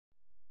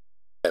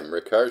I'm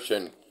Rick Harsh,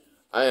 and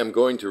I am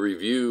going to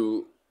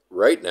review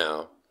right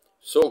now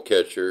Soul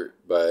Catcher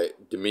by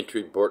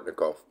Dmitri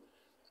Bortnikov,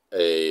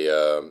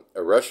 a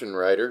Russian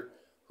writer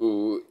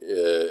who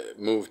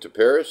moved to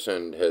Paris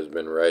and has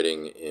been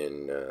writing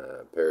in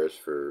Paris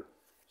for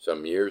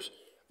some years.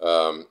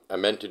 I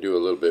meant to do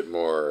a little bit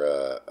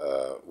more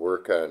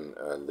work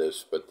on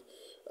this, but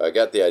I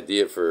got the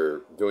idea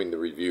for doing the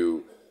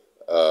review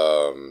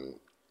the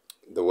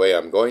way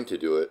I'm going to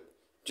do it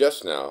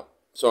just now.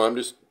 So I'm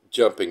just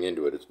jumping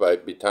into it. It's by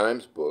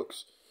Betimes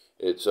Books.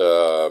 It's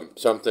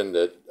something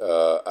that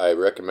I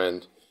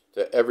recommend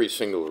to every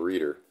single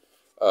reader.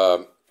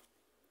 So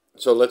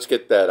let's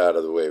get that out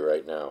of the way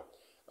right now.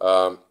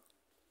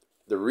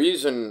 The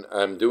reason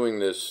I'm doing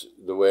this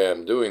the way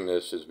I'm doing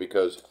this is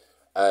because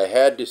I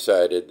had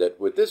decided that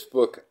with this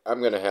book,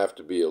 I'm going to have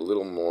to be a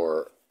little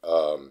more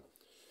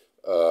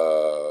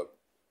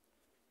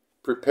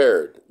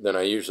prepared than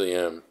I usually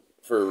am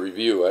for a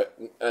review,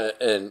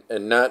 and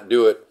not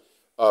do it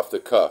off the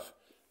cuff.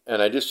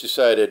 And I just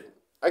decided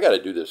I got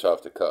to do this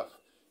off the cuff.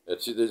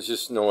 There's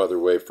just no other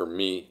way for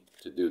me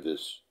to do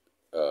this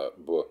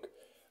book.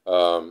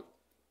 I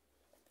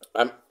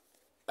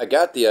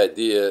got the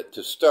idea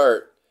to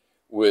start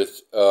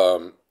with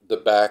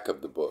the back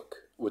of the book,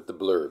 with the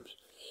blurbs.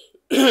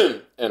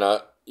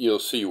 And you'll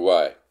see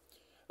why.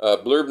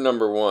 Blurb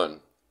number 1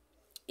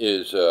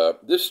 is,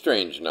 this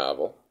strange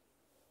novel,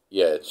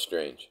 yeah, it's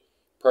strange,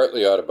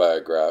 partly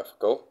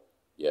autobiographical,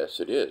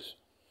 yes it is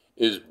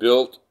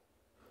built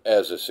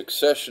as a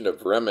succession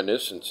of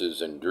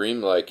reminiscences and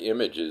dreamlike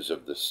images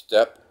of the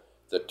steppe,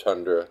 the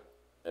tundra,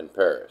 and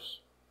Paris.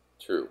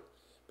 True.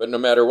 But no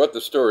matter what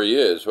the story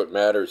is, what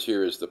matters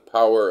here is the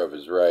power of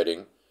his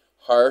writing,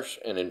 harsh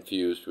and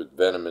infused with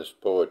venomous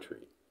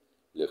poetry.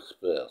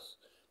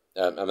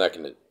 I'm not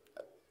going to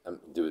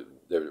do.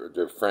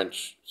 They're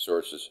French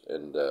sources,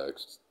 and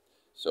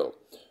so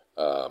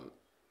I'll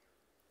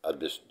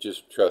just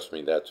trust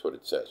me. That's what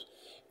it says,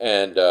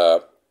 and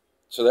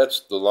so that's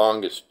the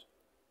longest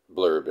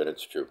blurb, and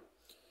it's true.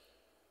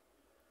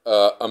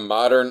 A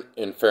modern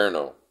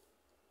inferno.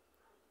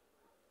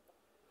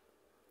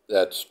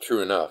 That's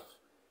true enough.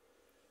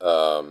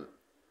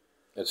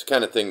 It's the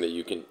kind of thing that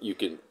you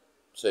can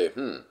say,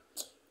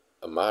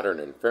 a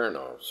modern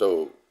inferno.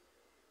 So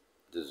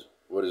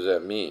what does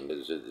that mean?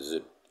 Is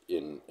it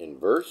in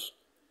verse?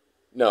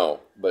 No,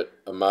 but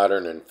a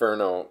modern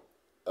inferno.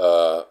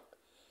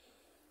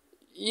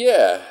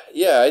 Yeah.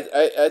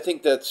 I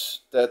think that's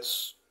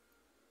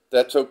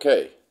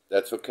okay.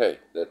 That's okay.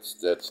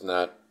 That's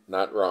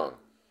not wrong.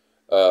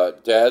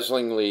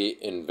 Dazzlingly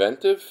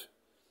inventive.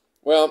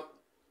 Well,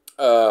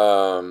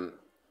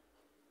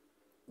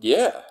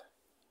 yeah.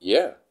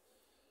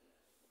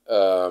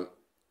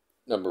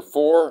 Number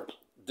 4.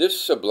 This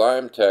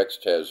sublime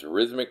text has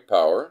rhythmic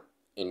power,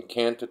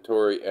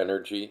 incantatory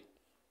energy,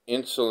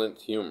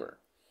 insolent humor.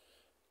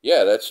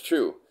 Yeah, that's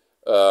true.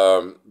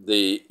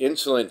 The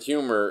insolent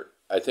humor,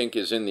 I think,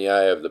 is in the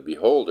eye of the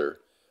beholder.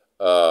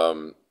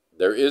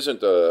 There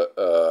isn't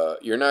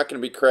you're not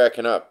going to be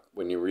cracking up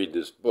when you read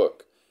this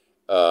book.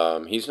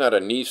 He's not a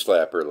knee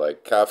slapper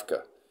like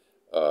Kafka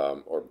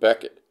or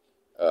Beckett,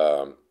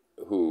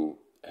 who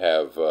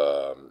have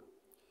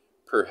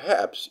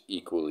perhaps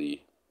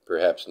equally,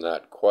 perhaps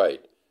not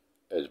quite,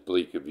 as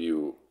bleak a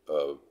view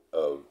of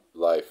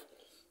life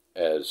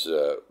as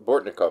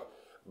Bortnikov.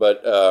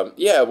 But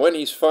yeah, when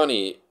he's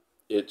funny,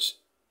 it's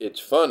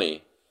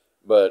funny,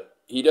 but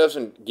he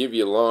doesn't give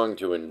you long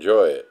to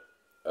enjoy it.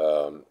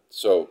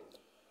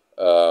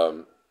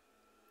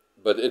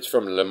 But it's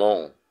from Le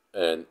Monde,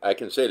 and I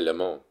can say Le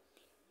Monde,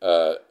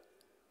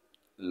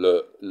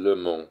 Le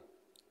Monde,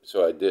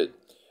 so I did.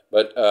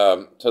 But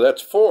so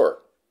that's 4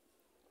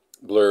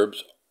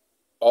 blurbs,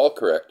 all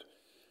correct.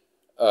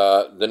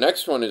 The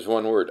next one is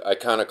one word,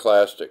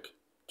 iconoclastic.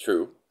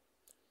 True.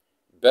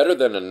 Better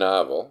than a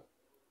novel,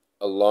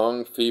 a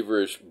long,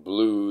 feverish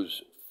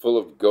blues full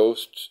of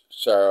ghosts,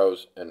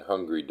 sorrows, and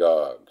hungry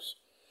dogs.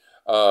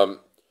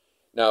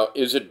 Now,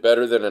 is it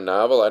better than a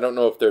novel? I don't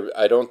know if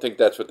I don't think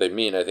that's what they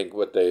mean. I think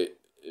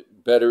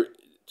better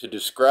to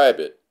describe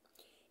it,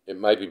 it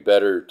might be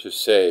better to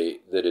say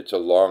that it's a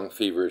long,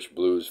 feverish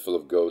blues full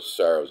of ghosts,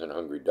 sorrows, and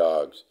hungry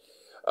dogs.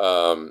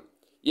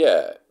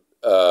 Yeah,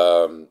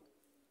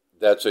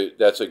 that's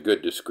a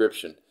good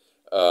description.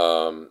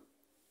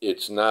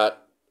 It's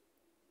not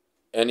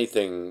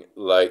anything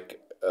like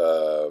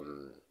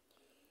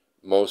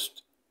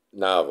most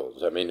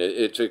novels. I mean,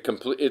 it's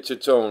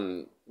its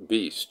own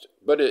beast.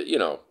 But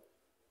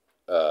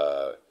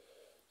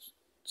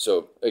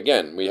so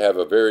again, we have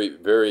a very,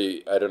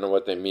 very, I don't know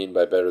what they mean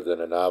by better than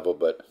a novel,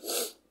 but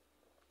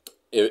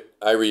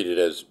I read it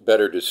as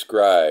better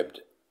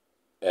described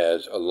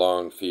as a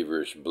long,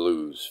 feverish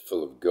blues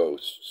full of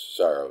ghosts,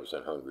 sorrows,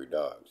 and hungry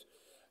dogs.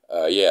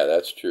 Yeah,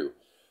 that's true.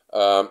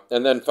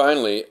 And then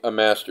finally, a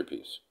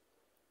masterpiece.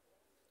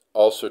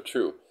 Also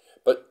true.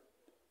 But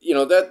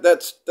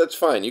that's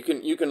fine. You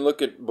can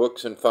look at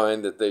books and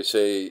find that they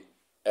say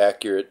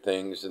accurate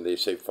things and they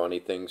say funny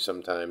things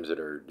sometimes that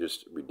are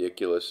just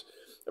ridiculous.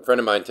 A friend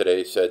of mine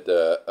today said,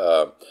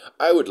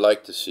 I would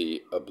like to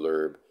see a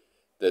blurb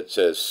that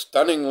says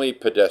stunningly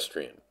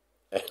pedestrian.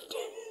 And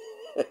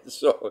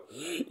so,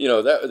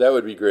 that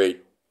would be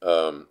great.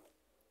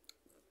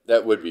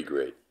 That would be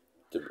great.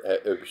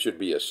 It should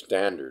be a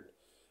standard.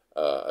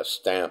 A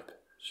stamp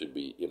should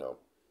be,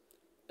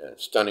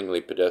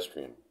 stunningly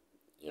pedestrian.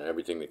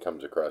 Everything that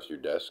comes across your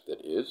desk that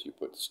is, you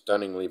put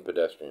stunningly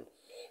pedestrian.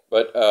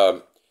 But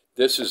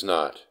this is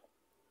not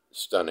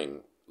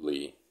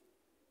stunningly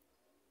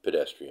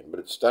pedestrian, but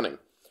it's stunning.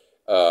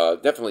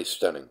 Definitely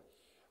stunning.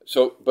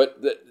 So,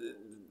 but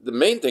the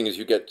main thing is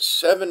you get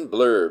 7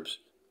 blurbs.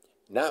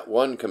 Not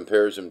one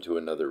compares him to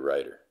another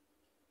writer.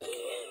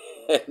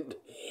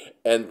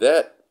 and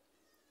that,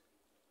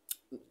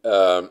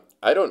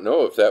 I don't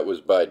know if that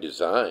was by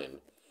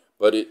design,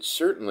 but it's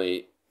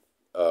certainly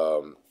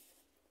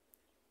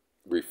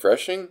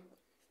refreshing.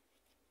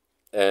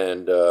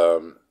 And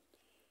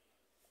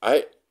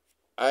I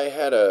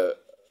had a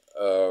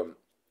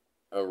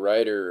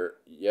writer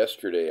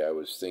yesterday. I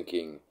was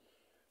thinking,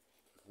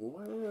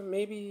 well,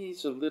 maybe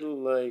he's a little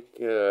like,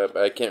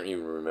 I can't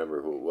even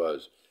remember who it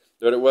was,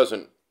 but it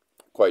wasn't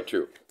quite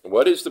true.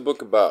 What is the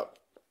book about?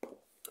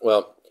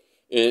 Well,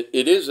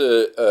 it is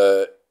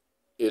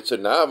it's a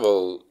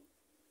novel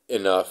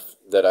enough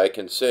that I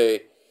can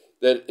say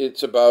that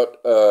it's about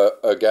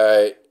a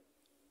guy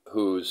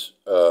who's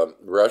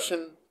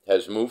Russian,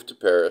 has moved to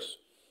Paris,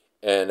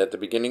 and at the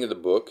beginning of the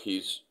book,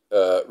 he's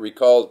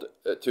recalled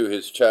to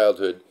his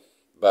childhood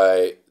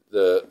by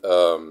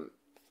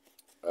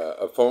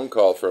a phone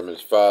call from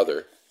his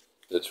father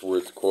that's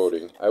worth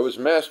quoting. I was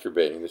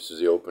masturbating. This is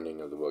the opening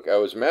of the book. I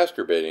was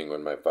masturbating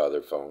when my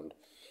father phoned.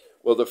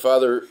 Well, the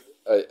father,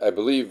 I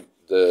believe,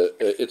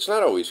 it's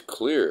not always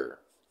clear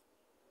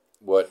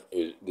what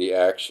the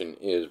action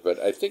is, but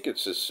I think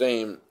it's the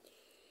same.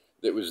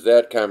 It was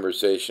that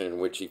conversation in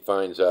which he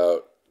finds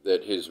out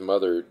that his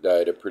mother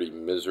died a pretty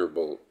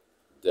miserable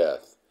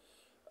death.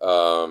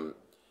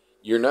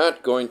 You're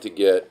not going to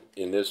get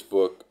in this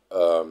book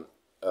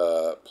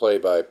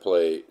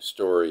play-by-play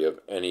story of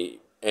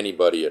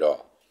anybody at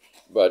all.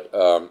 But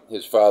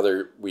his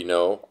father, we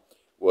know,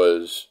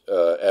 was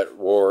at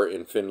war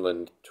in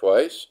Finland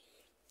twice.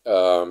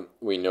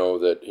 We know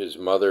that his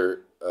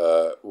mother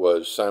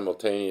was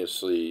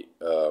simultaneously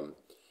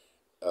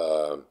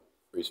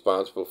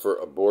responsible for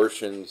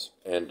abortions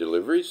and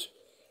deliveries,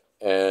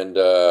 and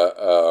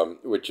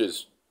which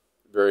is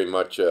very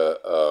much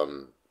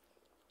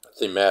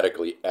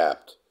thematically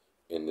apt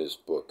in this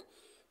book.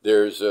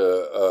 There's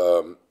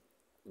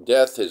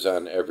death is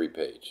on every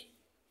page.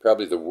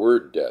 Probably the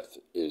word death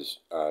is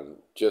on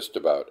just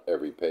about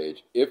every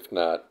page, if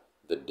not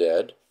the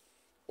dead,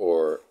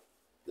 or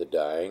the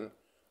dying,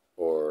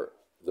 or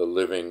the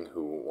living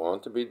who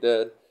want to be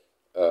dead.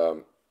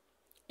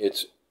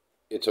 It's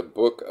a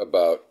book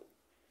about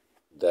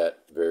that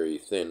very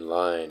thin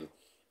line,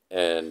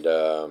 and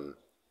I'm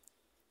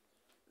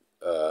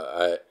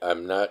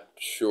not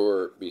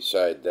sure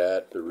beside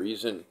that the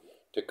reason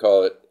to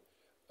call it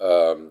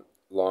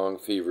long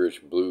feverish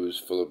blues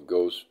full of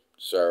ghosts,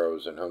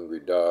 sorrows, and hungry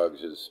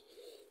dogs is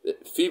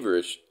that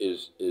feverish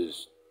is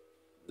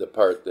the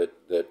part that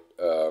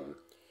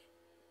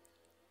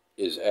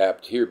is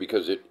apt here,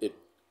 because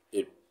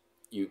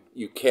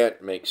you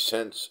can't make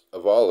sense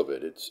of all of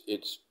it.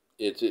 It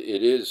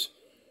is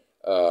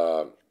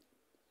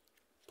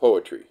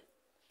poetry,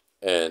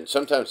 and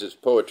sometimes it's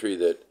poetry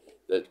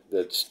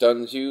that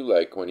stuns you,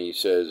 like when he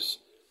says,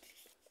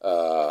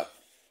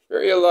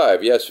 "Very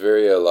alive, yes,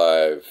 very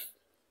alive,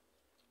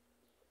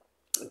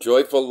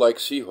 joyful like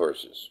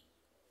seahorses,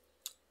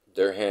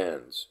 their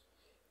hands,"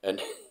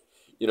 and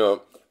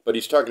But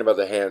he's talking about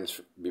the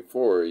hands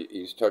before.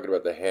 He's talking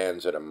about the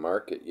hands at a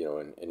market,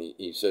 and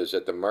he says,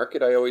 at the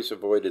market I always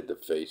avoided the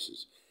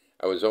faces.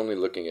 I was only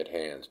looking at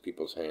hands,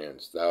 people's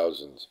hands,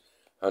 thousands,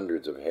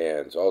 hundreds of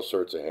hands, all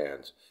sorts of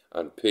hands,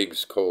 on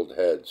pigs' cold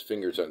heads,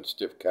 fingers on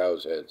stiff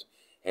cows' heads,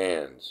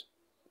 hands.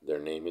 Their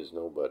name is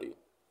nobody.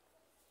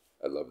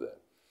 I love that.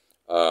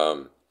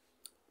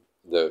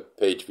 The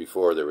page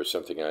before, there was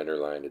something I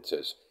underlined. It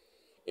says,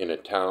 in a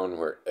town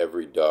where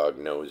every dog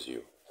knows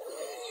you.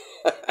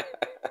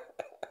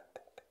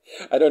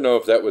 I don't know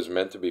if that was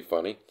meant to be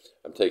funny.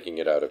 I'm taking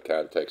it out of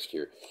context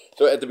here.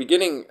 So at the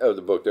beginning of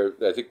the book,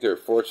 I think there are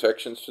 4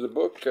 sections to the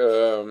book.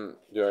 Do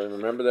I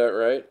remember that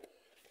right?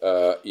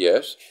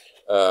 Yes.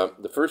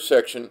 The first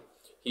section,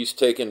 he's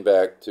taken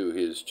back to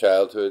his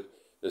childhood.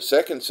 The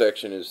second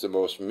section is the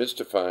most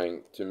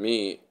mystifying to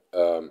me.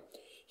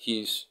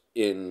 He's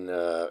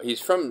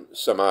from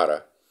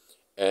Samara,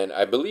 and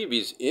I believe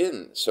he's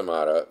in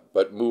Samara,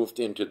 but moved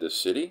into the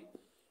city.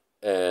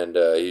 And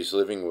he's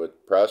living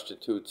with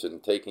prostitutes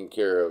and taking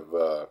care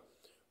of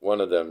one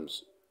of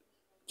them's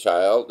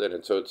child,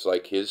 and so it's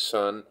like his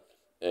son.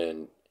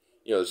 And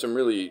some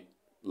really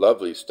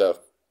lovely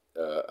stuff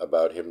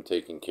about him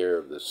taking care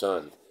of the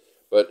son.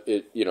 But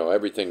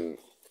everything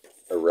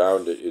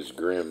around it is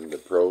grim. The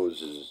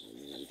prose is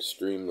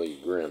extremely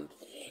grim.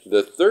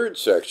 The third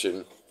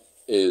section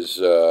is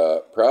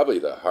probably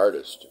the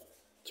hardest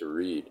to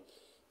read,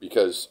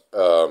 because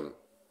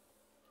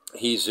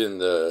he's in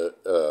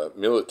the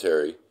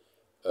military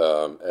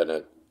at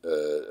a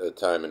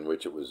time in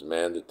which it was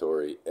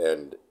mandatory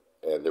and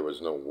there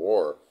was no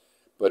war,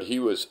 but he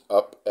was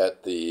up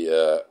at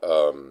the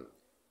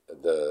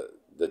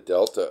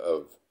delta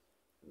of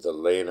the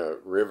Lena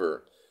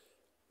River,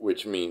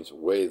 which means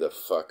way the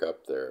fuck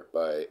up there,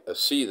 by a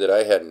sea that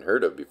I hadn't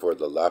heard of before,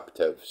 the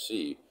Laptev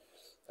Sea.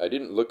 I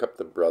didn't look up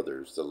the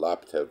brothers, the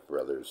Laptev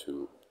brothers,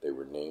 who they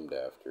were named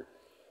after.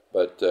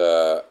 But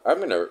I'm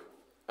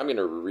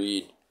gonna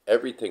read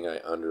everything I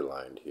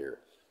underlined here,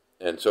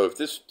 and so if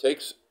this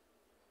takes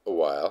a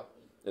while,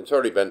 and it's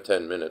already been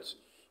 10 minutes,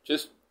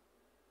 just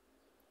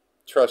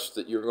trust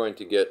that you're going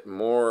to get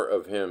more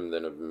of him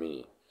than of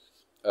me.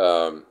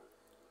 Um,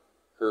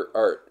 Her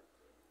art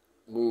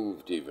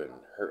moved even,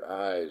 her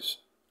eyes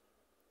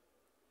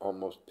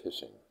almost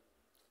pissing.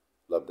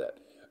 Love that.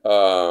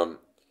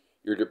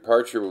 Your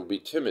departure will be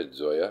timid,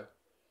 Zoya.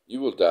 You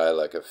will die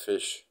like a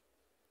fish,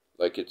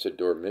 like it's a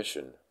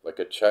dormition. Like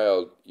a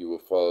child, you will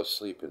fall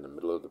asleep in the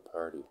middle of the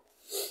party.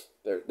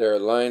 There are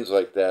lines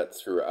like that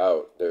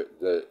throughout.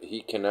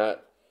 He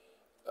cannot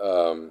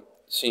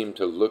seem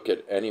to look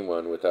at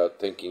anyone without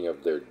thinking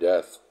of their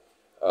death.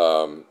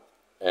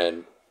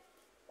 And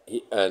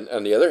and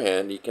on the other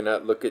hand, he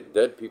cannot look at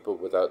dead people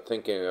without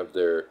thinking of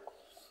their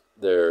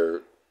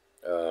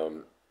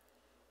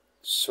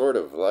sort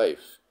of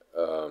life.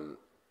 I'm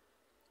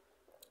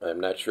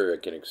not sure I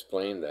can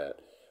explain that.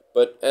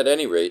 But at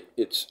any rate,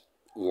 it's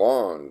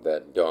long,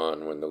 that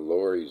dawn, when the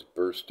lorries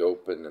burst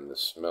open and the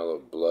smell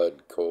of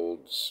blood,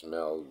 cold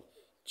smell,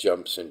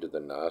 jumps into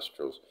the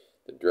nostrils.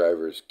 The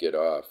drivers get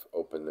off,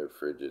 open their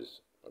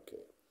fridges.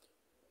 Okay,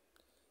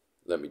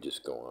 let me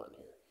just go on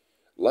here.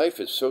 Life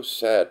is so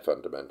sad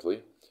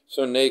fundamentally,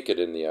 so naked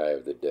in the eye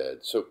of the dead,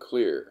 so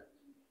clear.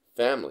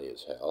 Family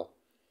is hell.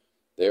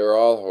 They are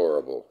all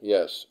horrible,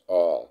 yes,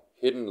 all.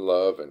 Hidden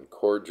love and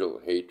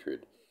cordial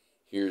hatred.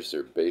 Here's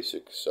their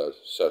basic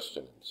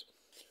sustenance.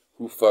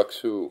 Who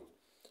fucks who?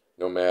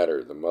 No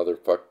matter. The mother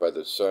fucked by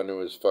the son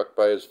who is fucked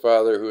by his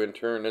father, who in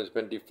turn has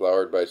been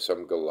deflowered by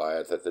some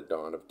Goliath at the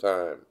dawn of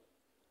time.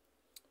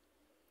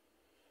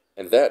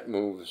 And that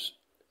moves,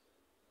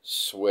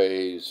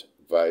 sways,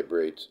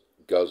 vibrates,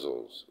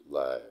 guzzles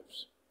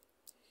lives.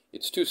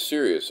 It's too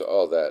serious,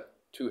 all that,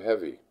 too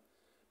heavy.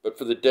 But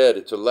for the dead,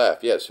 it's a laugh.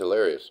 Yes,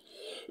 hilarious.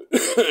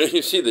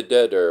 You see, the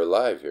dead are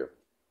alive here,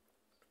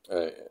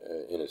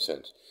 in a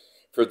sense.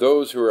 For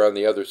those who are on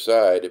the other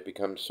side, it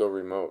becomes so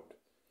remote.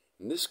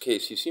 In this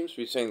case, he seems to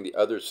be saying the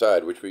other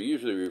side, which we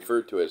usually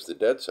refer to as the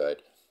dead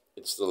side.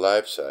 It's the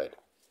live side.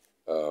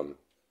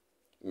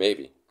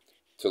 Maybe.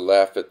 To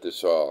laugh at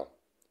this all,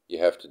 you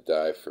have to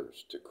die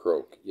first. To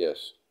croak.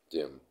 Yes,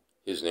 Dim.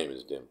 His name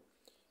is Dim.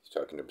 He's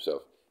talking to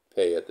himself.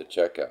 Pay at the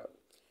checkout.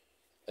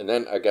 And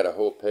then I got a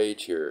whole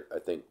page here I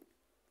think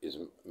is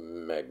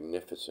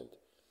magnificent.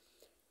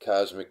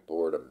 Cosmic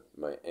boredom,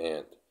 my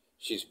aunt.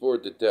 She's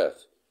bored to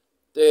death.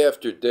 Day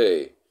after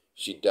day,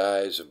 she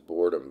dies of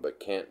boredom but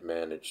can't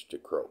manage to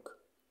croak.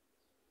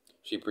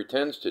 She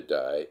pretends to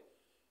die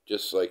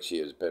just like she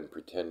has been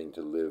pretending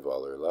to live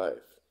all her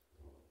life.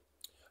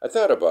 I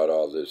thought about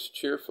all this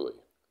cheerfully.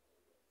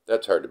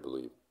 That's hard to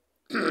believe.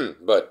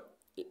 But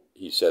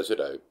he says it,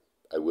 I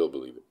will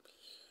believe it.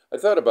 I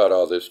thought about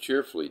all this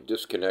cheerfully,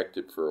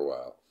 disconnected for a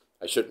while.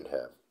 I shouldn't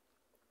have.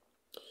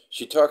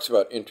 She talks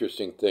about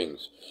interesting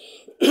things.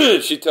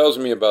 She tells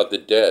me about the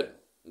dead,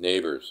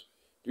 neighbors.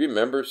 Do you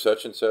remember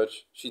such and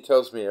such? She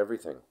tells me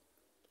everything.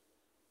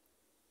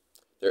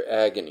 Their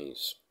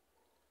agonies,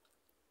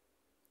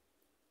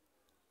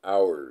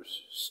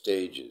 hours,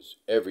 stages,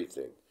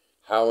 everything.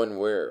 How and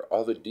where,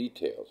 all the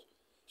details.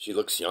 She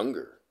looks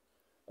younger.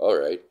 All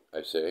right,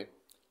 I say.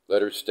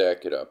 Let her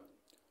stack it up.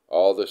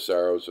 All the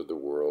sorrows of the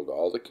world,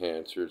 all the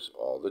cancers,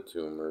 all the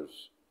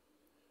tumors,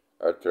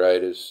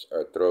 arthritis,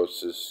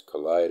 arthrosis,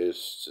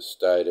 colitis,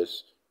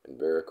 cystitis, and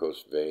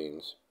varicose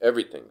veins,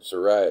 everything,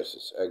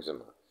 psoriasis,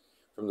 eczema,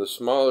 from the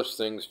smallest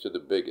things to the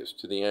biggest,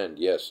 to the end,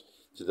 yes,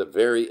 to the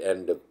very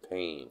end of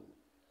pain.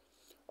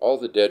 All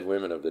the dead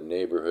women of the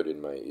neighborhood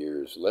in my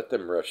ears, let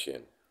them rush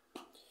in.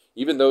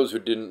 Even those who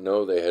didn't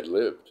know they had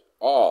lived.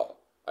 All.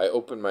 I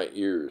open my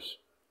ears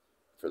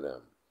for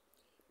them.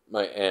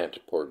 My aunt,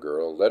 poor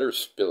girl, let her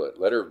spill it.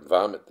 Let her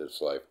vomit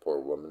this life, poor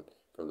woman,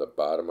 from the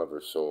bottom of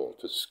her soul,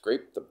 to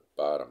scrape the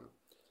bottom.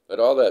 Let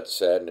all that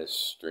sadness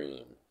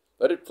stream.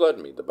 Let it flood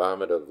me, the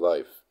vomit of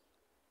life.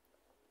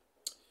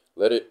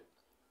 Let it...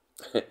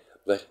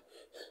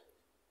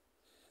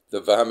 The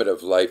vomit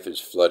of life is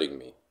flooding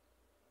me.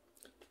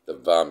 The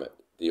vomit,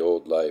 the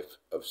old life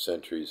of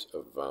centuries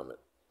of vomit.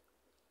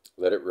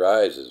 Let it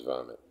rise as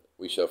vomit.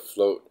 We shall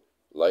float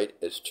light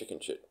as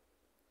chicken shit.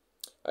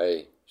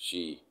 I,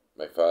 she,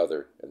 my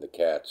father, and the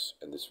cats,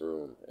 and this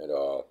room, and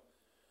all.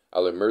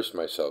 I'll immerse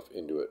myself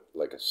into it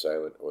like a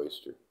silent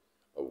oyster,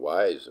 a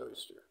wise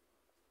oyster.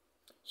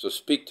 So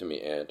speak to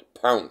me, aunt.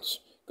 Pounce.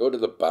 Go to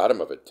the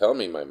bottom of it. Tell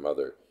me, my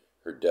mother,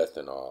 her death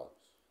and all.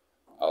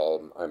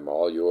 I'm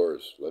all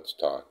yours. Let's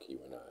talk,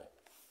 you and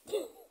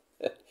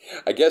I.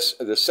 I guess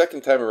the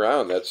second time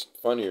around, that's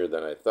funnier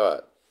than I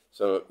thought.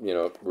 So,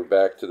 we're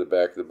back to the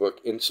back of the book.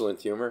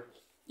 Insolent humor?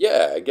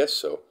 Yeah, I guess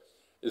so.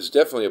 It's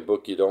definitely a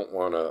book you don't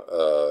want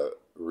to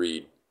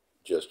read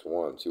just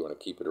once. You want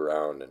to keep it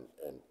around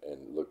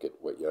and look at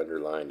what you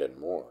underlined and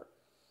more.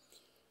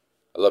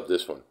 I love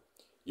this one.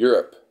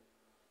 Europe,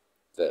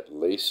 that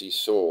lacy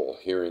soul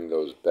hearing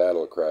those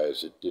battle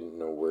cries that didn't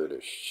know where to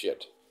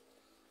shit.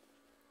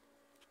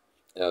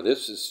 Now,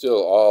 this is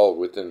still all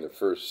within the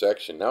first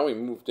section. Now we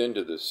moved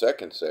into the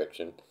second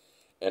section,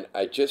 and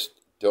I just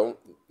don't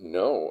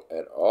know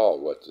at all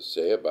what to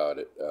say about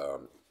it.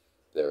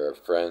 There are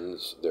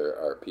friends, there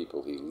are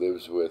people he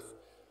lives with.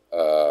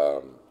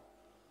 And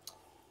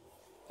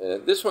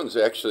this one's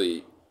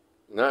actually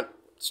not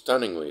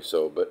stunningly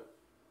so, but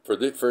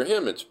for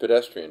him it's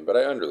pedestrian, but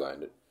I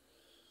underlined it.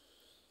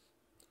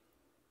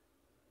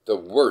 The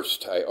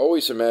worst. I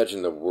always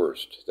imagine the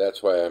worst.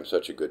 That's why I'm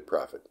such a good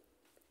prophet.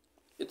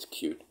 It's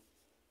cute,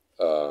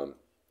 but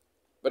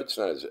it's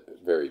not his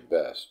very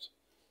best.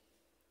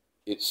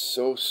 It's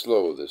so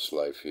slow, this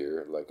life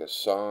here, like a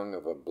song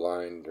of a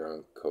blind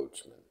drunk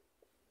coachman.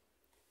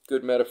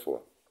 Good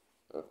metaphor,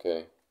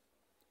 okay?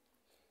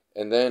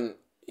 And then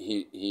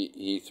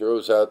he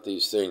throws out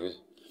these things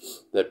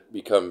that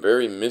become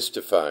very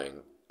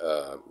mystifying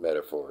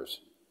metaphors.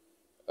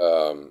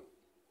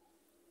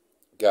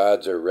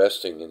 Gods are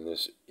resting in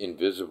this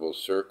invisible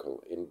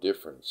circle,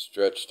 indifferent,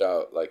 stretched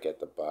out like at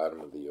the bottom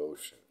of the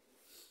ocean.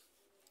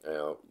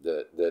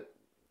 That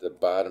the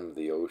bottom of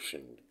the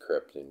ocean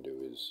crept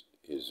into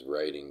his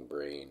writing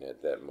brain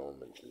at that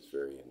moment is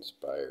very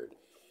inspired.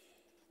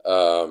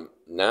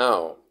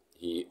 Now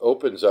he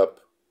opens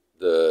up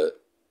the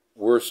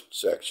worst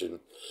section,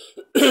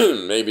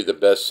 maybe the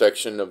best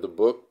section of the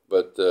book,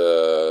 but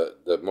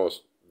the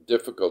most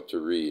difficult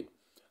to read.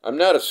 I'm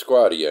not a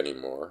squatty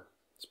anymore.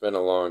 It's been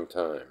a long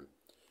time.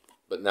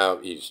 But now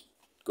he's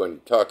going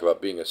to talk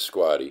about being a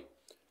squatty.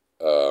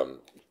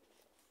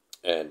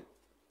 And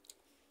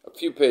a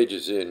few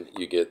pages in,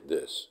 you get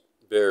this.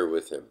 Bear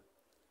with him.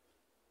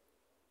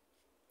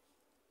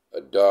 A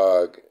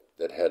dog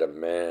that had a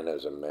man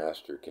as a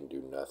master can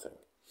do nothing.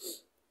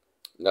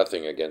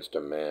 Nothing against a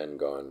man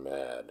gone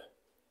mad.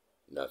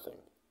 Nothing.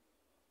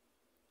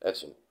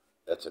 That's an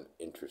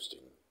interesting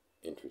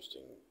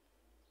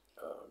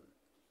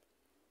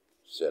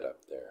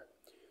setup there.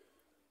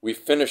 We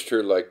finished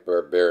her like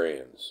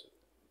barbarians.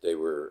 They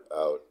were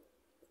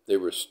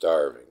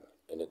starving,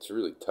 and it's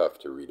really tough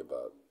to read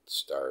about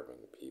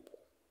starving people.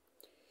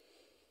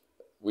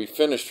 We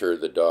finished her,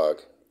 the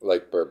dog,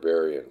 like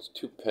barbarians.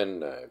 2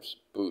 penknives,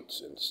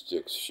 boots, and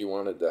sticks. She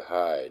wanted to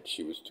hide.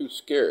 She was too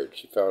scared.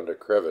 She found a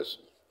crevice,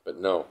 but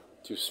no,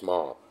 too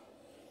small.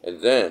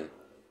 And then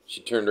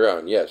she turned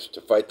around. Yes,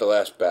 to fight the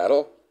last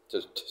battle?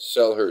 To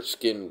sell her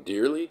skin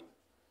dearly?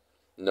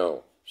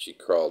 No, she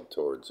crawled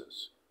towards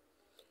us.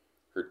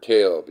 Her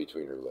tail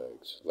between her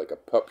legs. Like a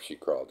pup she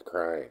crawled,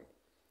 crying.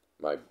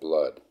 My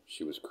blood.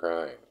 She was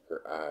crying.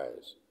 Her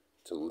eyes.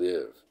 To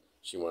live.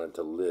 She wanted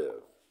to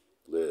live.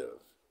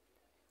 Live.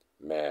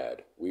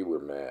 Mad. We were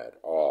mad.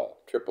 All.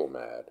 Triple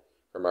mad.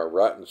 From our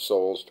rotten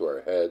souls to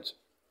our heads.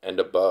 And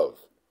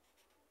above.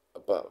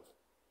 Above.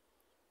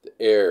 The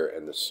air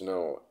and the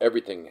snow.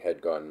 Everything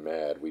had gone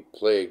mad. We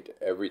plagued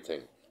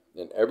everything.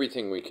 And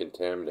everything we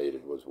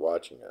contaminated was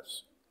watching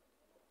us.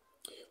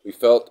 We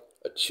felt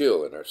a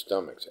chill in our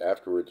stomachs.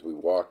 Afterwards we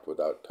walked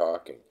without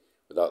talking,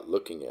 without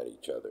looking at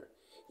each other.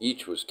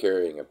 Each was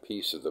carrying a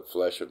piece of the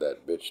flesh of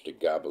that bitch to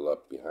gobble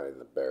up behind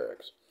the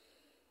barracks.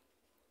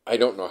 I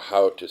don't know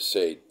how to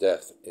say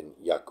death in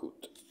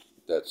Yakut.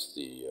 That's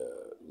the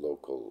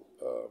local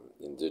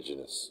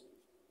indigenous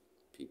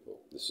people.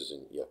 This is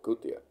in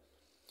Yakutia.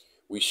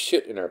 We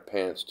shit in our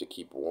pants to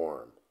keep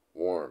warm.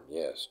 Warm,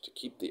 yes, to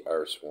keep the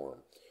arse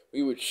warm.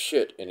 We would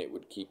shit and it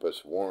would keep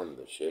us warm,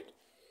 the shit.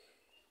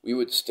 We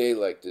would stay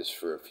like this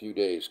for a few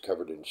days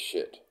covered in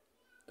shit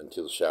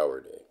until shower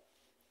day.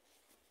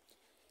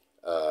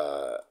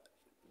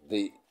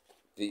 The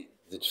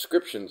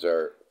descriptions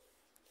are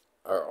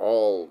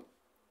all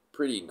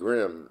pretty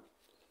grim,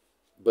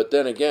 but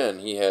then again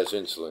he has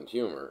insolent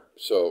humor.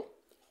 So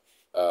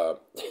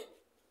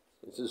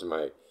this is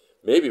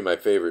maybe my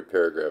favorite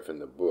paragraph in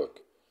the book.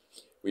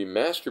 We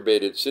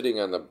masturbated sitting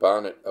on the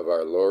bonnet of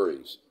our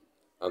lorries,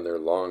 on their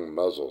long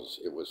muzzles.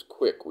 It was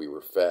quick. We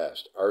were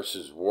fast.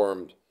 Arses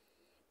warmed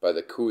by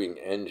the cooing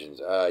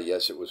engines. Ah,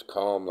 yes, it was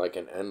calm like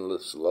an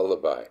endless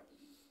lullaby.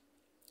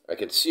 I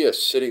could see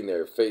us sitting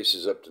there,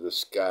 faces up to the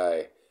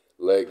sky,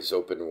 legs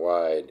open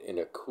wide, in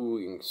a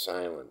cooing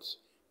silence.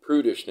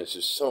 Prudishness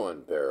is so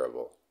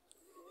unbearable.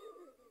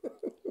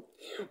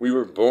 We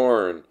were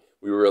born,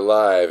 we were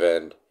alive,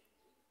 and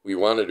we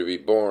wanted to be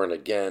born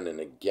again and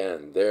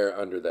again. There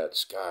under that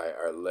sky,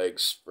 our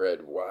legs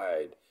spread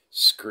wide,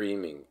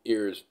 screaming,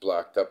 ears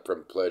blocked up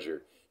from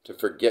pleasure, to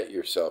forget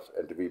yourself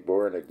and to be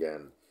born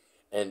again.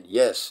 And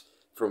yes,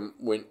 from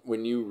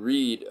when you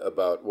read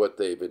about what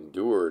they've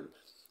endured,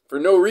 for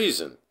no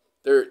reason,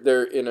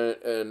 they're in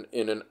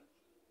an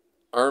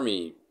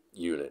army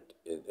unit,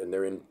 and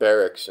they're in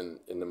barracks in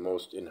the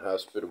most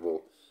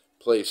inhospitable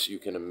place you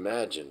can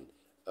imagine.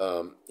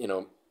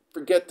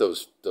 forget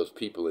those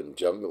people in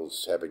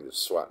jungles having to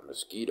swat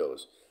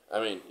mosquitoes. I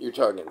mean, you're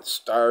talking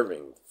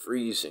starving,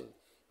 freezing,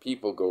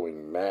 people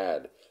going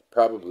mad.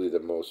 Probably the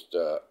most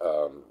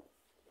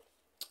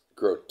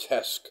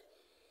grotesque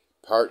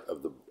part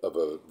of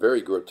a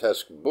very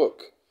grotesque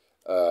book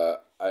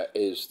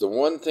is the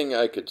one thing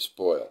I could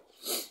spoil.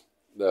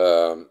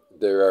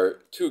 There are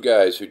two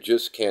guys who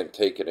just can't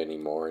take it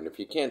anymore, and if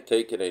you can't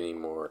take it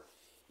anymore,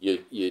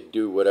 you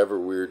do whatever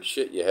weird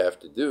shit you have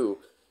to do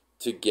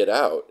to get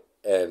out,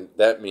 and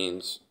that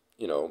means,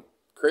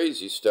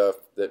 crazy stuff.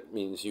 That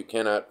means you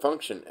cannot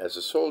function as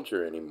a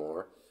soldier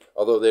anymore,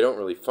 although they don't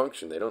really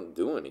function, they don't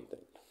do anything.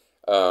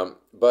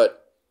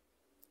 But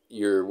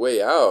your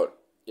way out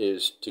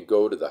is to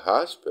go to the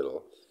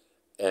hospital,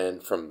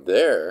 and from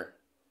there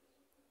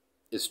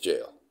is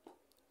jail.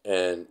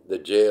 And the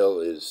jail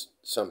is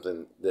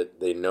something that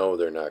they know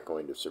they're not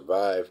going to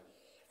survive.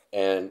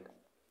 And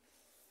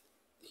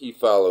he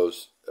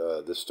follows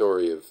the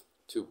story of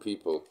two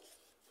people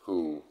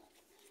who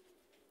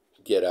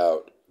get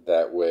out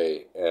that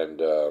way,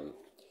 and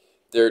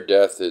their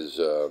death is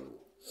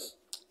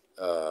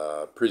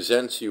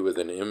presents you with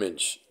an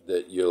image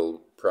that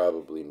you'll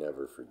probably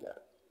never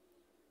forget.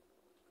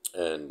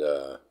 And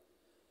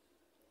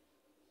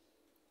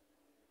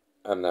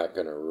I'm not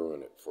going to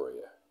ruin it for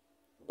you,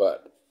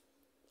 but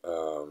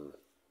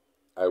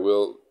I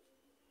will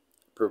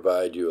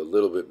provide you a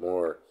little bit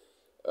more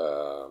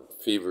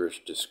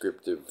feverish,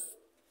 descriptive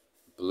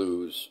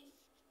blues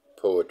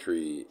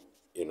poetry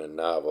in a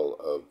novel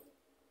of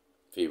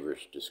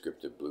feverish,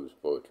 descriptive blues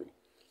poetry.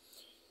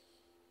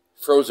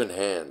 Frozen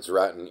hands,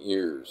 rotten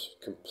ears,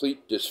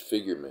 complete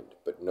disfigurement,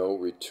 but no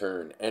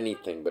return,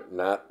 anything but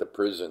not the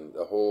prison,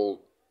 the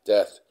whole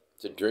death,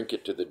 to drink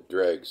it to the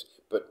dregs,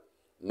 but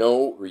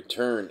no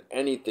return,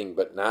 anything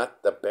but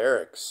not the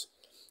barracks.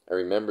 I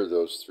remember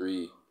those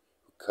three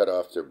who cut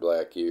off their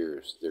black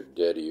ears, their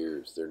dead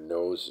ears, their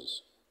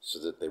noses, so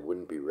that they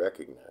wouldn't be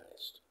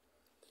recognized.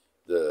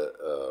 The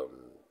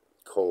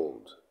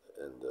cold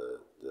and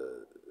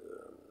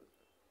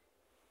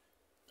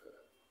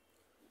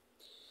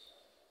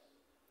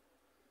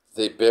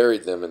they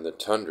buried them in the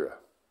tundra,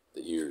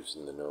 the ears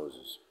and the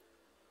noses,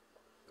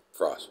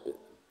 frostbitten.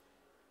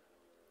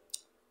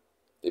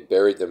 They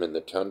buried them in the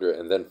tundra,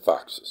 and then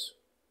foxes.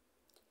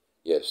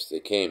 Yes, they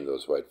came,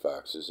 those white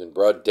foxes, in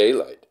broad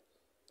daylight.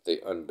 They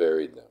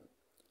unburied them.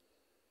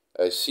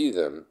 I see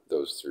them,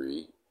 those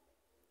three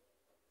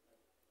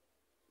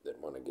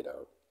that want to get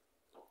out,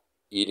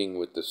 eating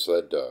with the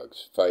sled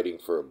dogs, fighting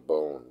for a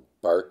bone,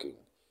 barking,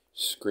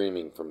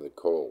 screaming from the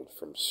cold,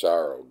 from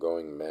sorrow,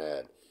 going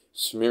mad,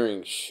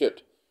 smearing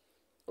shit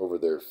over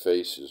their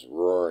faces,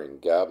 roaring,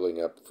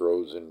 gobbling up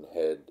frozen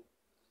head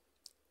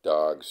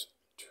dogs'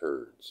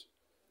 turds,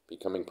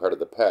 becoming part of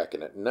the pack,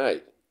 and at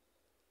night,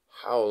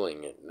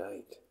 howling at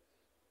night,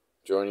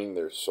 joining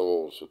their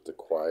souls with the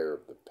choir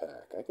of the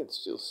pack. I can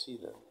still see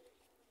them.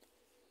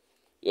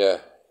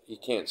 Yeah, you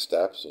can't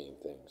stop seeing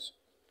things.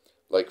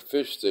 Like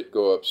fish that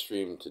go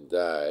upstream to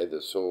die,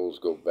 the souls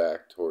go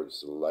back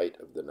towards the light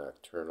of the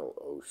nocturnal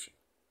ocean.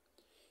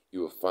 You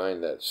will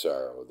find that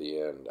sorrow,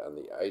 the end, on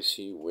the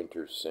icy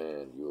winter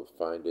sand. You will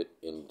find it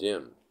in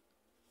Dim,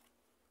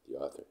 the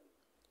author.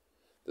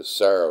 The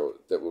sorrow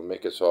that will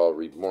make us all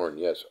reborn,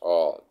 yes,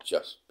 all,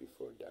 just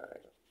before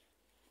dying.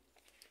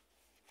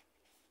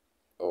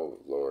 Oh,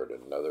 Lord,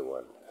 another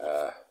one.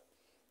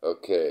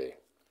 Okay.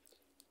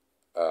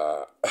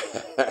 I'll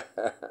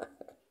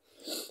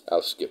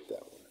skip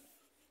that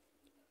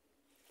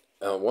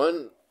one.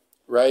 One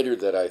writer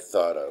that I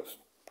thought of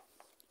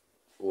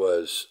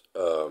was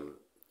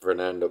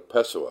Fernando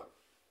Pessoa.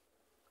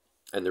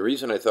 And the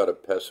reason I thought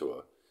of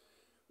Pessoa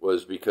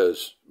was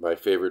because my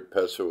favorite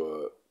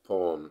Pessoa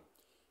poem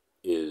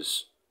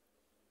is,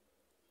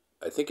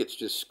 I think it's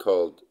just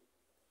called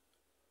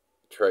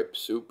Tripe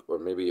Soup, or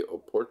maybe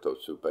Oporto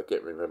Soup, I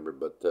can't remember,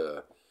 but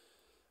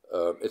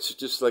it's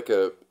just like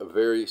a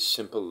very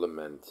simple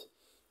lament.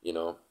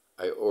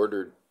 I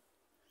ordered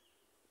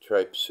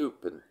tripe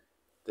soup, and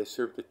they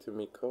served it to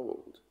me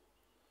cold.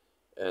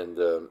 And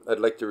I'd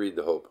like to read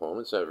the whole poem.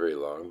 It's not very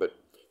long, but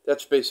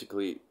that's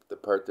basically the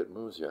part that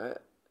moves you.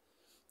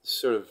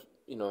 Sort of,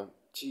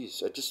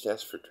 geez, I just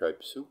asked for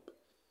tripe soup,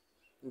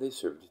 and they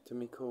served it to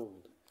me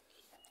cold.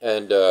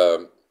 And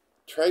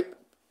tripe,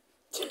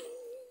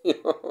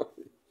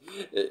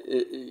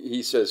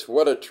 he says,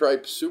 what a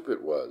tripe soup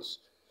it was.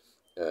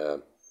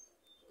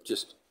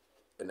 Just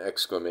an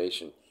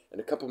exclamation. And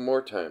a couple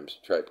more times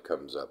tripe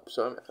comes up.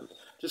 So I'm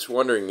just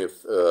wondering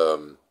if,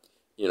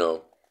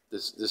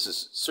 this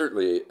is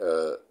certainly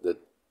the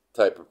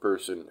type of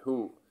person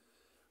who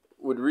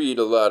would read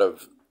a lot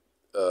of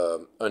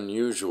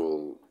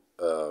unusual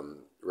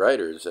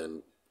writers.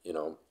 And,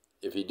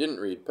 if he didn't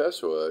read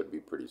Pessoa, it'd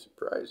be pretty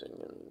surprising.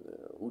 I mean,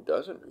 who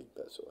doesn't read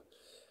Pessoa?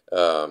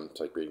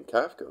 It's like reading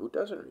Kafka. Who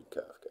doesn't read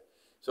Kafka?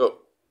 So,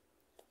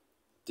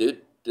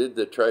 did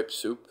the tripe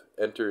soup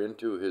enter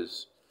into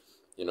his,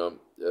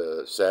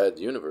 sad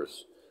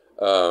universe?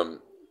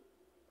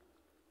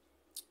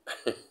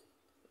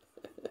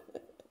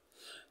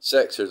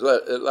 Sex. There's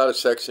a lot of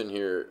sex in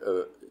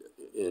here,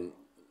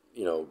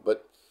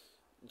 but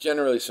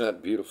generally it's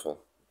not beautiful.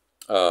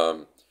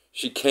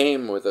 She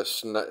came with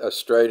a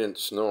strident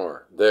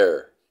snore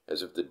there,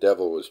 as if the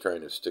devil was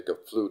trying to stick a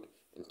flute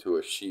into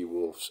a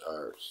she-wolf's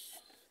arse.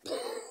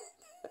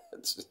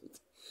 it's,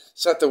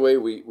 it's not the way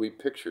we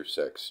picture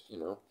sex,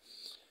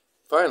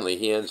 Finally,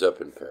 he ends up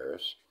in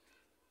Paris.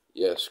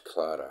 Yes,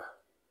 Clara.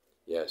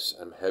 Yes,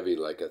 I'm heavy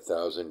like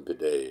 1,000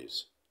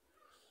 bidets.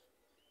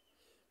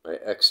 My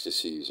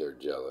ecstasies are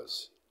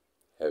jealous.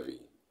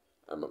 Heavy.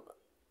 I'm a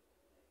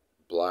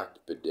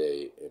blocked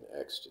bidet in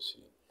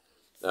ecstasy.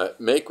 Now,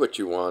 make what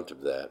you want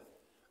of that.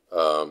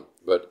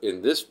 But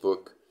in this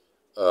book,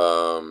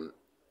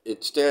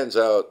 it stands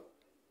out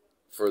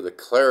for the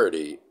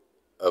clarity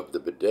of the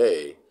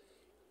bidet,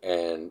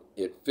 and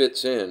it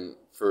fits in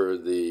for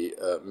the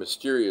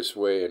mysterious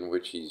way in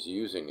which he's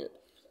using it.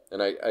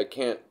 And I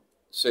can't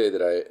say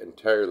that I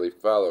entirely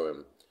follow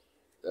him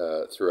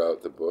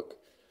throughout the book.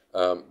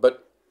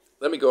 But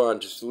let me go on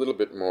just a little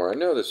bit more. I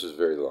know this is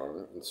very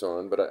long and so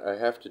on, but I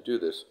have to do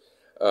this.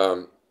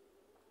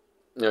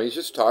 He's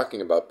just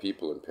talking about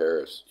people in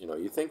Paris.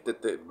 You think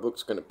that the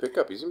book's going to pick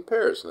up. He's in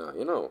Paris now,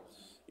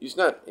 He's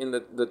not in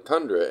the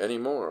tundra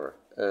anymore.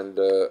 And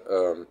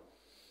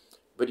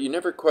but you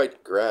never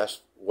quite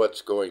grasp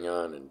what's going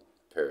on in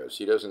Paris.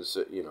 He doesn't,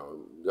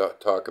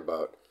 talk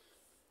about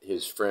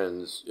his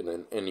friends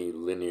in any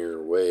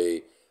linear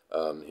way,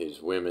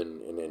 his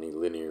women in any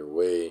linear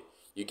way.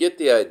 You get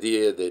the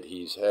idea that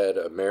he's had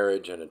a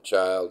marriage and a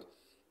child,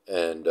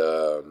 and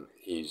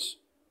he's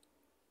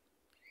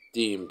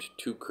deemed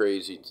too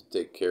crazy to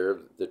take care of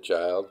the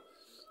child,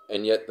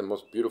 and yet the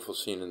most beautiful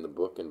scene in the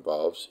book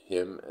involves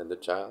him and the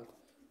child.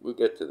 We'll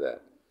get to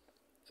that.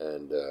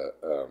 And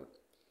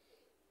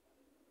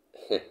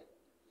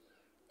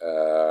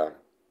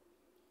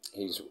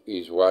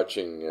he's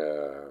watching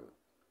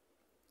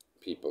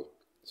people.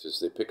 He says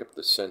they pick up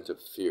the scent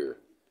of fear,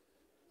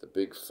 the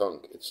big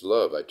funk. It's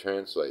love. I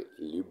translate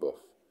Lyubov.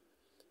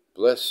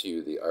 Bless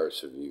you, the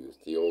arse of youth.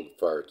 The old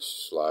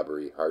farts,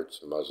 slobbery,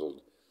 hearts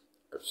muzzled,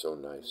 are so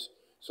nice,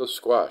 so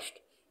squashed.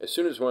 As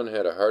soon as one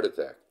had a heart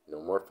attack,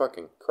 no more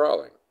fucking,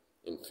 crawling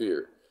in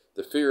fear.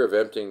 The fear of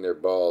emptying their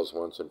balls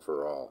once and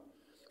for all.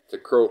 To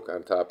croak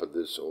on top of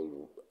his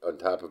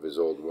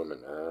old woman.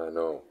 Ah,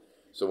 no.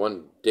 So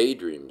one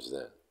daydreams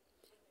then,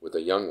 with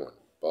a young one,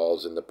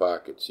 balls in the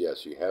pockets.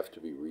 Yes, you have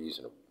to be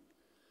reasonable.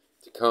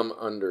 To come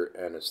under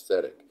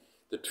anesthetic.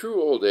 The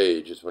true old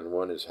age is when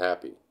one is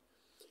happy,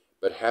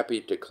 but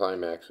happy to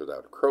climax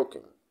without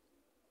croaking.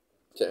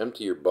 To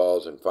empty your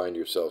balls and find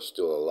yourself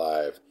still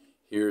alive.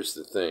 Here's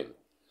the thing.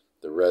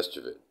 The rest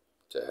of it,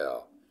 to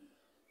hell.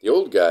 The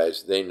old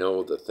guys, they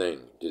know the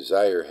thing.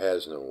 Desire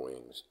has no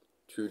wings.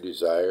 True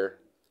desire,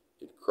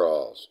 it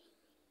crawls.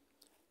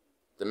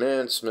 The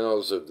man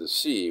smells of the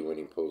sea when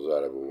he pulls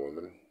out of a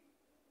woman.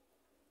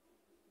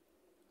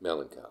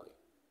 Melancholy.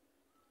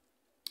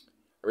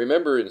 I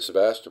remember in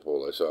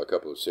Sebastopol I saw a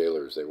couple of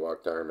sailors. They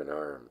walked arm in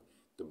arm.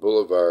 The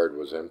boulevard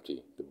was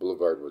empty. The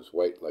boulevard was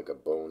white like a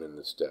bone in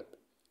the steppe.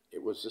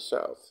 It was the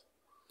South.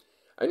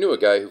 I knew a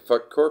guy who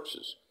fucked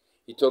corpses.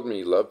 He told me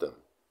he loved them.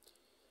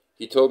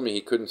 He told me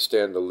he couldn't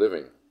stand the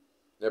living.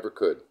 Never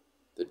could.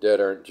 The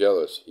dead aren't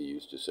jealous, he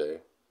used to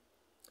say.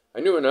 I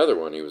knew another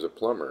one. He was a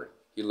plumber.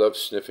 He loved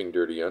sniffing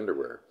dirty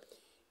underwear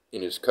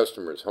in his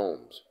customers'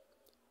 homes.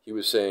 He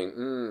was saying,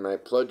 I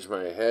plunge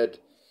my head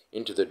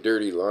into the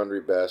dirty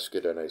laundry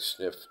basket and I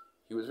sniff.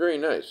 He was very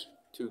nice.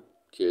 2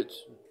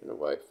 kids and a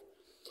wife.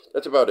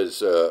 That's about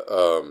as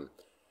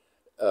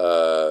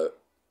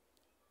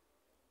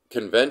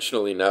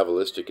conventionally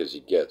novelistic as he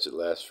gets. It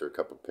lasts for a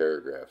couple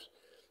paragraphs.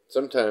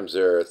 Sometimes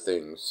there are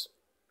things.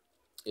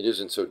 It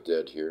isn't so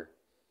dead here.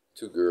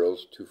 2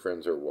 girls, 2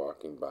 friends are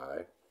walking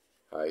by.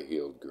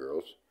 High-heeled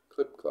girls.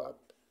 Clip-clop.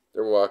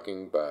 They're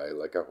walking by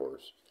like a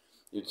horse.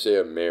 You'd say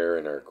a mare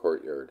in our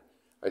courtyard.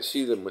 I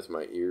see them with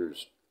my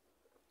ears.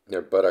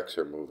 Their buttocks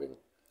are moving.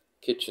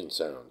 Kitchen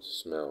sounds,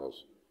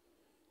 smells.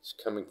 It's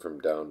coming from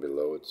down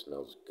below. It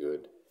smells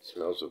good. It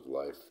smells of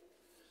life.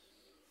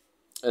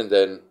 And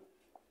then,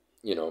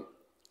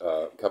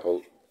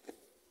 couple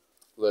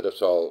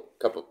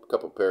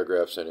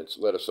paragraphs in it's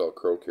let us all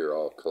croak here,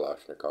 all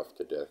Kalashnikov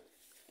to death.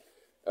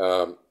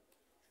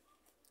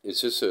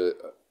 Is this a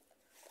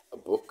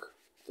book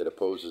that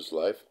opposes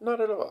life?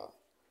 Not at all.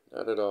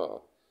 Not at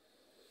all.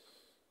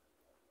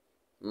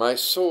 My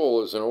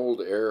soul is an old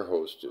air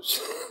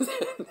hostess.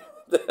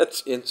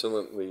 That's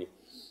insolently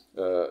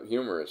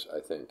humorous,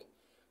 I think.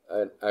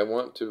 I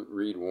want to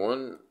read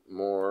one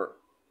more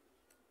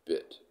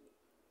bit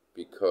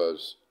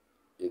because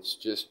it's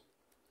just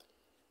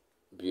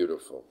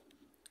beautiful.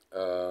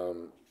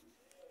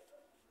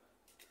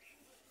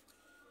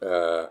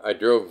 I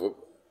drove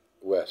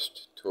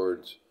west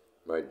towards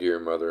my dear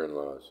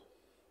mother-in-law's,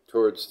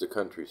 towards the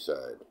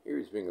countryside. Here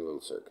he's being a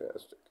little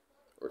sarcastic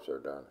or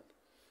sardonic.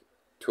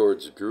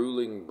 Towards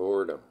drooling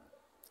boredom,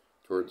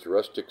 towards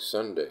rustic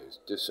Sundays,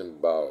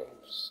 disemboweled,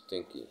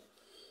 stinky.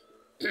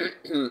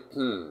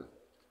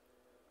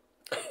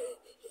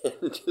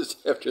 And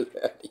just after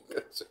that, he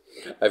goes,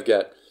 I've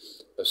got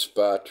a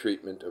spa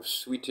treatment of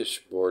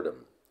sweetish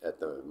boredom at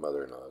the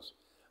mother-in-law's.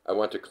 I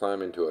want to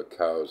climb into a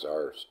cow's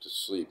arse to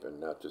sleep and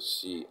not to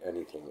see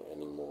anything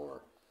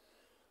anymore.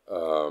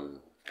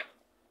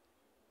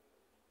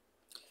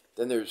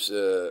 Then there's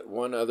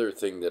one other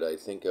thing that I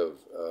think of,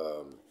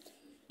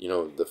 you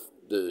know,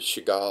 the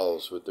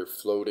Chagall's with their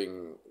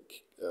floating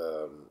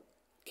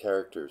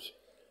characters.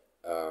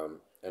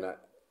 And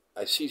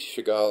I see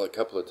Chagall a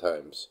couple of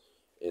times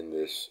in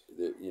this,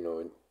 you know,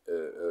 in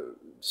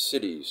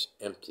cities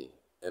empty,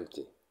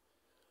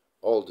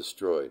 all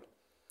destroyed.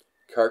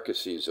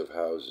 Carcasses of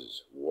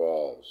houses,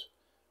 walls,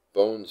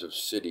 bones of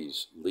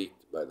cities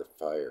leaked by the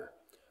fire.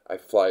 I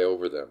fly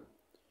over them.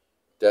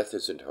 Death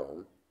isn't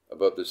home.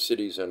 Above the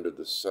cities under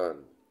the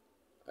sun,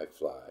 I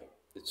fly.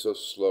 It's so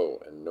slow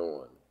and no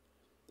one.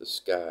 The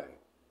sky,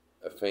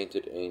 a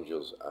fainted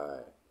angel's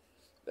eye.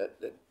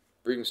 That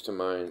brings to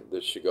mind the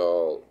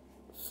Chagall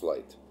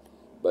flight.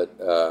 But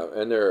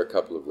and there are a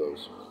couple of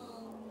those.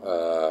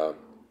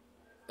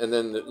 And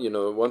then, you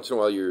know, once in a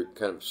while you're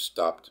kind of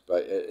stopped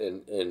by,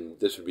 and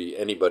this would be,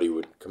 anybody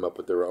would come up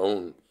with their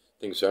own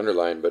things to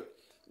underline, but,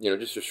 you know,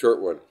 just a short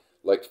one.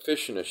 Like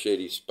fish in a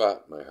shady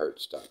spot, my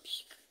heart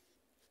stops.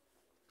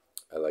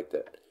 I like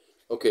that.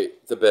 Okay,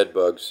 the bed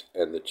bugs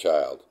and the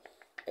child.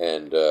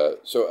 And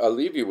so I'll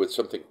leave you with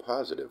something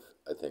positive,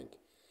 I think.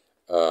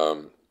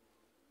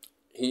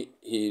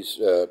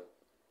 He's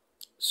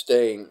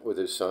staying with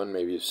his son.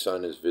 Maybe his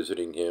son is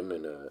visiting him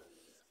in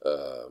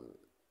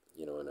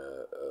you know, in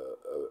a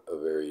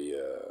very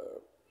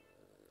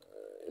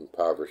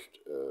impoverished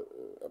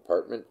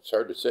apartment. It's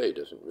hard to say. It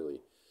doesn't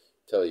really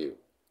tell you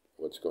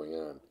what's going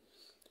on.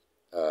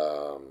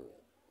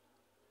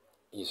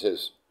 He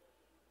says,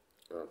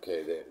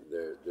 okay,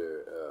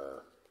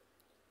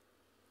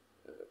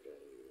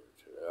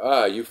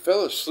 you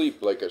fell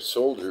asleep like a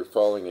soldier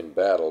falling in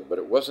battle, but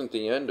it wasn't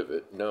the end of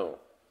it, no.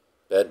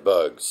 Bed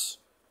bugs.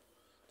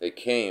 They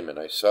came, and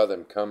I saw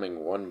them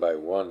coming one by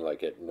one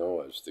like at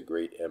Noah's, the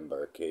great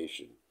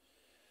embarkation.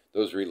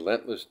 Those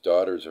relentless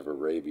daughters of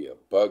Arabia,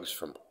 bugs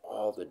from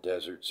all the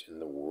deserts in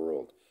the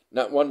world.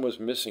 Not one was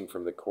missing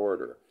from the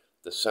corridor,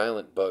 the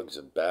silent bugs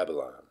of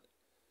Babylon.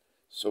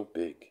 So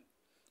big.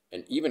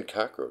 And even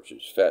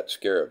cockroaches, fat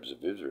scarabs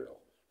of Israel,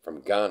 from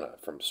Ghana,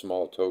 from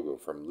small Togo,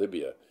 from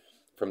Libya,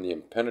 from the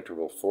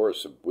impenetrable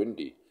forests of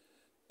Windy.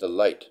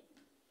 Delight.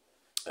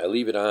 I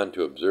leave it on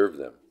to observe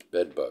them,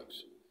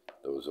 bedbugs,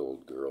 those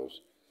old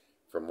girls,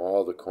 from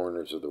all the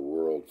corners of the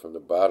world, from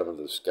the bottom of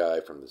the sky,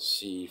 from the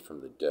sea,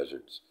 from the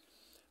deserts.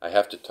 I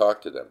have to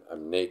talk to them.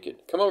 I'm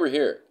naked. Come over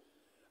here.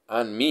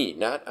 On me,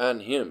 not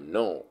on him.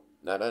 No,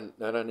 not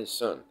on his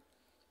son.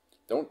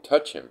 Don't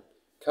touch him.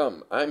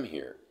 Come, I'm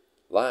here,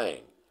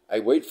 lying.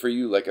 I wait for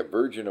you like a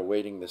virgin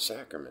awaiting the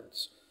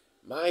sacraments.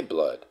 My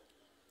blood.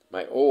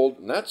 My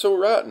old, not so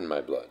rotten,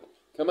 my blood.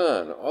 Come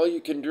on, all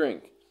you can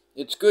drink.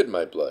 It's good,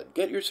 my blood.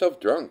 Get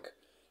yourself drunk.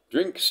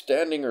 Drink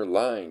standing or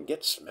lying.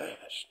 Get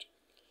smashed.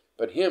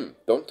 But him,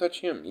 don't touch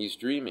him. He's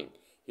dreaming.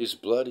 His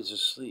blood is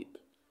asleep.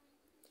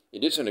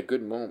 It isn't a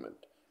good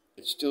moment.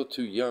 It's still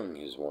too young,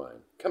 his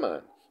wine. Come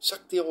on,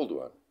 suck the old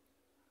one.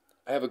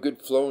 I have a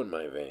good flow in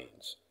my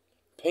veins.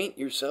 Paint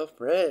yourself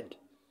red.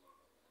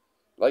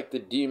 Like the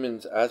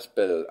demons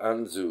Aspel,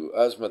 Anzu,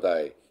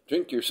 Asmodai,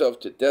 drink yourself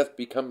to death,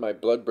 become my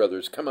blood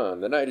brothers. Come on,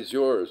 the night is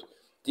yours.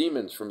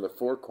 Demons from the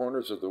four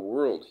corners of the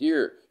world.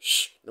 Here,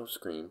 shh, no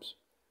screams.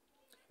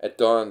 At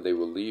dawn they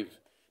will leave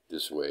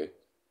this way,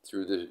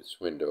 through this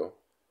window,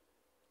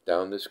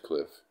 down this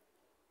cliff.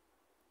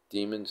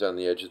 Demons on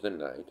the edge of the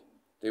night,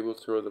 they will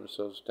throw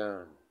themselves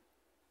down.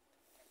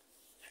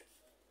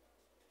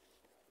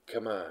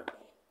 Come on,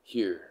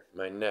 here,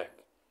 my neck.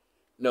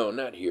 No,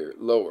 not here,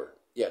 lower.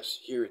 Yes,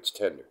 here it's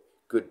tender.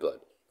 Good blood.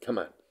 Come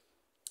on.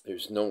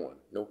 There's no one,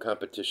 no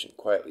competition.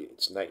 Quietly,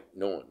 it's night.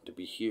 No one to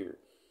be here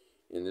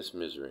in this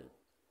misery.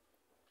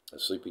 A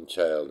sleeping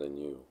child and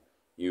you.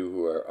 You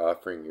who are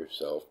offering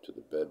yourself to the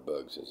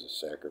bedbugs as a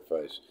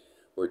sacrifice.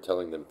 We're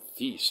telling them,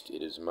 feast,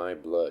 it is my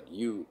blood.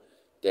 You,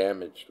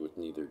 damaged with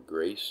neither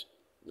grace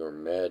nor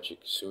magic.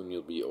 Soon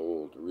you'll be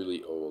old,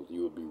 really old.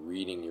 You will be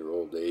reading your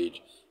old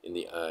age in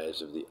the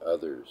eyes of the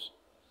others.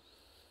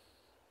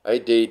 I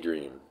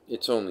daydream.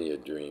 It's only a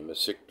dream, a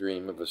sick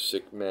dream of a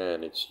sick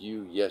man. It's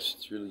you, yes,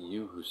 it's really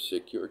you who's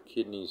sick. Your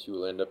kidneys, you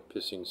will end up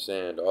pissing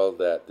sand, all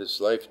that.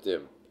 This life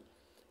dim.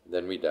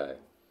 Then we die.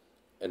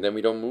 And then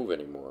we don't move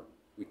anymore.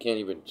 We can't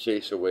even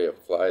chase away a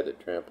fly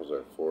that tramples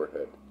our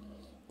forehead.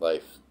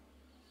 Life.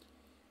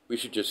 We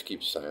should just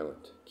keep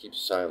silent,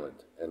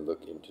 and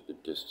look into the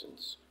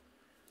distance.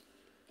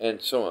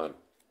 And so on.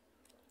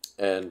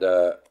 And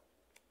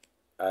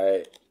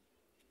I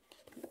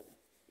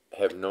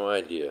have no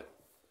idea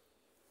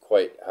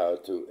quite how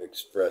to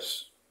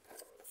express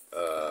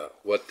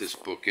what this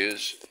book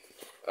is.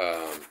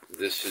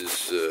 This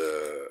is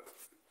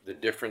the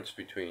difference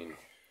between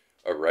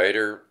a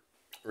writer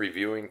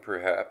reviewing,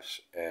 perhaps,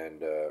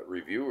 and a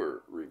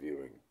reviewer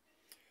reviewing.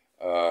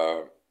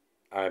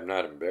 I'm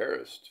not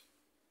embarrassed.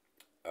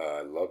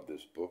 I love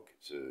this book.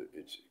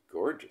 It's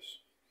gorgeous.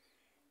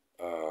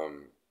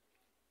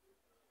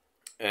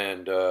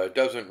 And it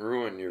doesn't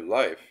ruin your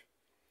life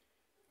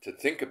to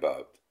think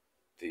about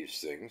these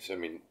things. I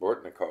mean,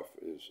 Bortnikov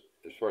is,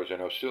 as far as I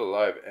know, still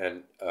alive,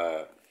 and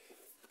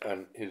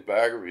his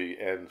biography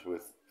ends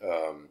with,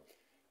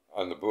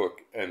 on the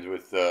book, ends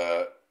with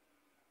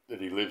that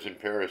he lives in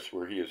Paris,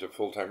 where he is a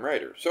full-time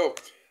writer. So,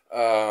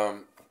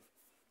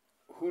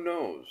 who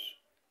knows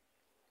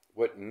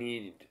what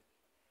need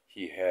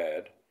he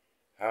had,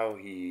 how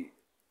he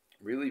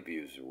really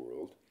views the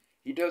world.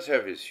 He does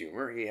have his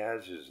humor, he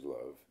has his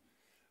love,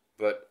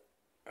 but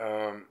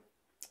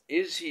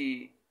is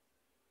he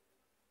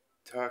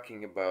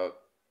talking about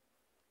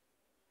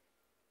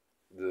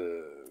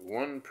the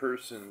one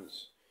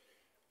person's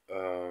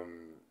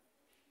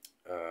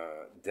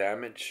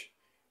damage,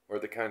 or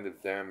the kind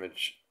of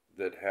damage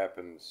that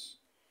happens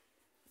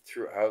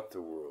throughout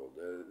the world?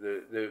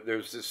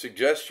 There's the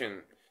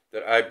suggestion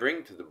that I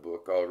bring to the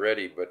book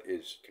already, but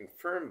is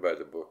confirmed by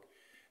the book,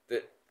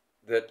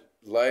 that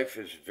life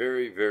is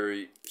very,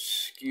 very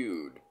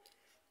skewed,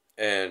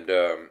 and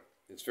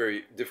it's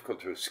very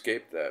difficult to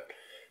escape that.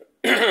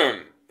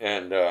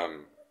 And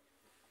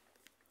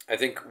I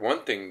think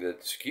one thing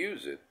that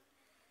skews it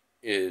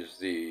is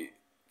the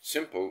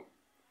simple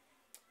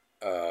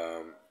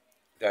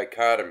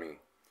dichotomy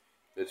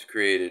that's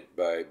created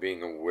by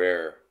being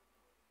aware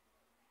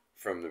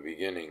from the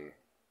beginning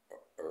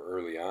or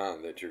early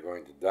on that you're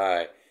going to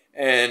die,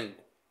 and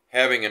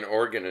having an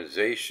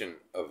organization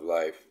of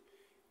life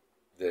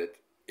that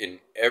in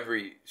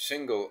every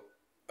single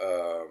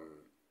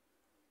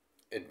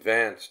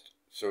advanced,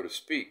 so to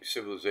speak,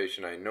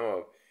 civilization I know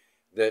of,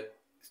 that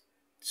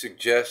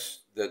suggests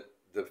that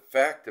the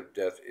fact of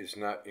death is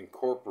not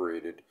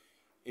incorporated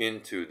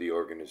into the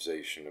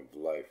organization of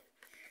life.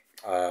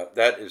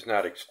 That is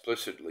not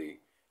explicitly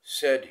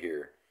said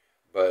here,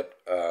 but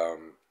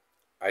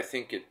I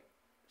think it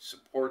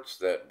supports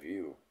that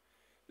view.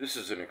 This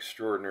is an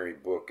extraordinary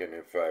book, and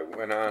if I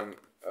went on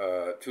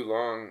too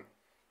long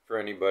for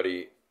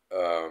anybody,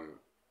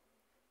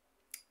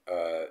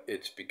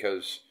 it's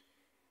because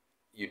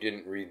you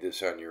didn't read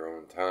this on your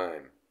own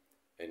time,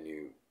 and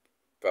you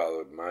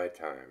followed my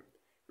time.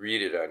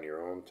 Read it on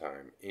your own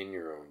time, in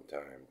your own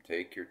time.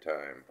 Take your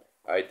time.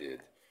 I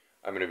did.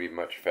 I'm going to be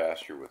much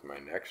faster with my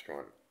next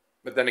one.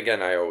 But then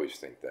again, I always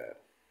think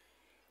that.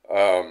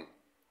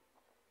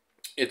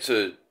 It's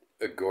a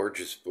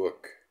gorgeous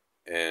book,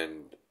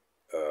 and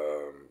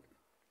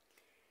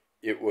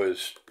it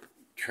was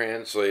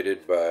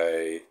translated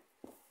by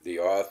the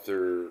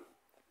author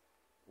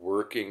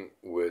working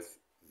with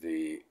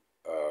the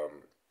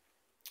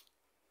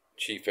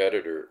chief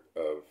editor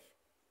of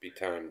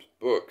Betimes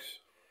Books,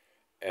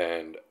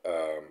 and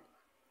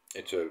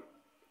it's a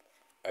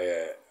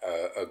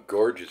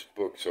gorgeous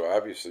book, so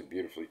obviously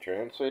beautifully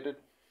translated,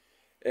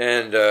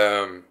 and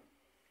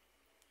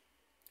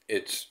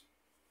it's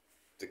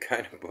the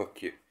kind of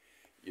book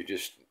you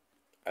just,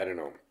 I don't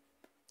know,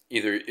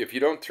 either if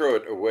you don't throw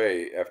it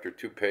away after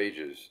 2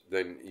 pages,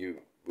 then you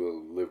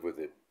will live with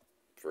it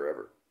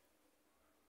forever.